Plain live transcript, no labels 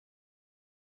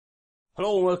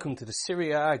Hello and welcome to the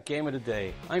Serie A Game of the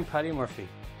Day. I'm Paddy Murphy.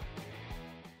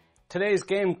 Today's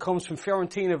game comes from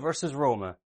Fiorentina versus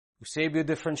Roma. Eusebio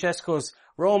Di Francesco's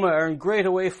Roma are in great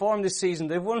away form this season.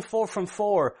 They've won 4 from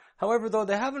 4. However, though,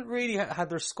 they haven't really had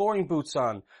their scoring boots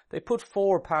on. They put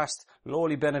 4 past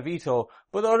lowly Benevito,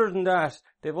 but other than that,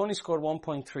 they've only scored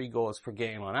 1.3 goals per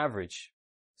game on average.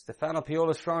 Stefano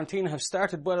Piola's Fiorentina have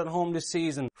started well at home this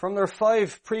season. From their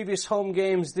 5 previous home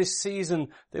games this season,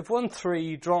 they've won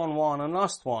 3, drawn 1 and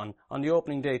lost 1 on the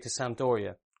opening day to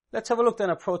Sampdoria. Let's have a look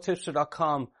then at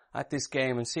ProTipster.com at this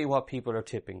game and see what people are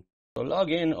tipping. So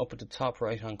log in up at the top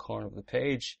right hand corner of the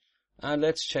page and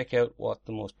let's check out what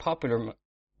the most popular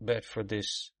bet for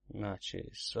this match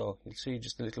is. So you'll see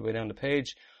just a little way down the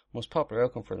page, most popular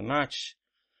outcome for the match.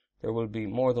 There will be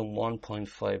more than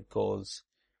 1.5 goals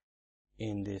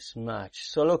in this match.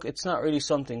 So look, it's not really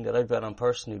something that I bet on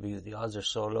personally because the odds are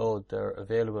so low. They're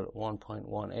available at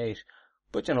 1.18.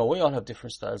 But you know, we all have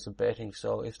different styles of betting,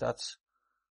 so if that's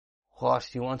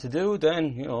what you want to do,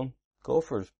 then, you know, go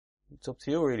for it. It's up to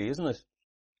you really, isn't it?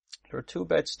 There are 2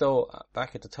 bets though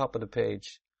back at the top of the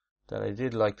page that I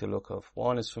did like the look of.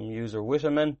 One is from user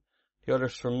Witterman, the other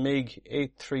is from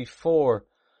MIG834.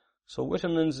 So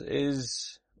Witterman's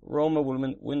is Roma will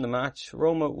win the match.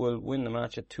 Roma will win the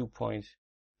match at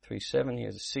 2.37. He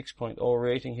has a 6.0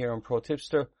 rating here on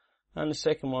ProTipster. And the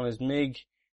second one is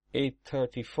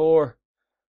MIG834.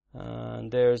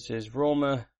 And theirs is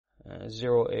Roma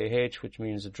 0AH, which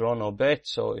means a draw no bet.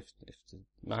 So if the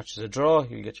match is a draw,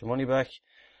 you'll get your money back.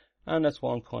 And that's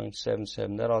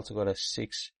 1.77. That also got a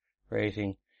 6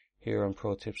 rating here on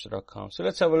ProTipster.com. So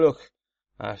let's have a look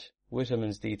at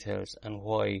Witterman's details and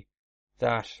why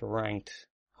that ranked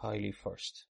highly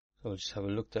first. So we'll just have a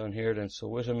look down here then. So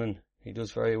Witterman, he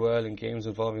does very well in games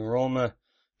involving Roma,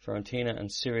 Fiorentina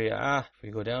and Serie A. If we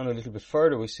go down a little bit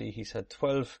further, we see he's had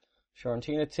 12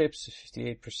 Fiorentina tips, a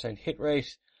 58% hit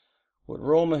rate. With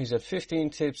Roma, he's had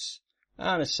 15 tips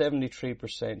and a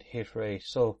 73% hit rate.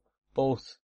 So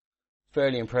both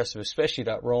fairly impressive, especially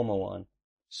that Roma one.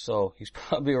 So he's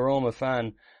probably a Roma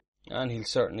fan and he'll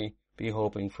certainly be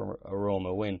hoping for a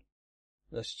Roma win.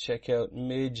 Let's check out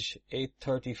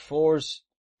MIG834's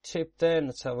tip then.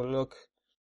 Let's have a look.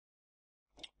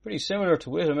 Pretty similar to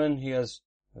Witterman. He has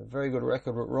a very good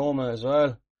record with Roma as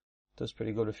well. Does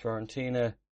pretty good with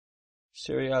Fiorentina.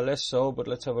 Serie A less so, but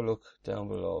let's have a look down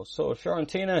below. So at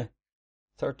Fiorentina,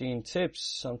 13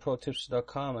 tips on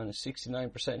ProTipster.com and a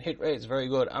 69% hit rate is very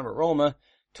good. And at Roma,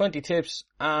 20 tips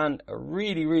and a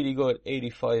really, really good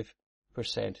 85%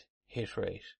 hit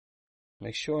rate.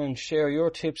 Make sure and share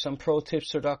your tips on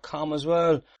ProTipster.com as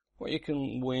well, where you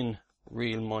can win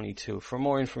real money too. For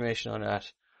more information on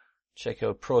that, check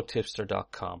out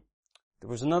ProTipster.com. There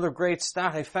was another great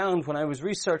stat I found when I was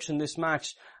researching this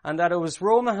match, and that it was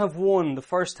Roma have won the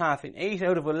first half in 8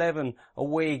 out of 11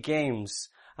 away games,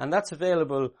 and that's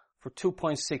available for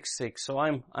 2.66. So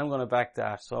I'm going to back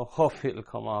that. So I hope it'll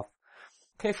come off.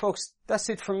 Okay folks, that's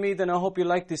it from me then. I hope you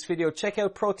liked this video. Check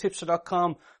out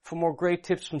ProTipster.com for more great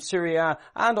tips from Serie A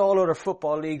and all other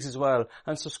football leagues as well.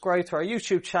 And subscribe to our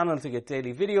YouTube channel to get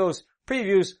daily videos,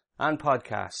 previews and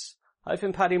podcasts. I've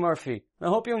been Paddy Murphy and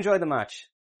I hope you enjoy the match.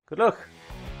 Good luck.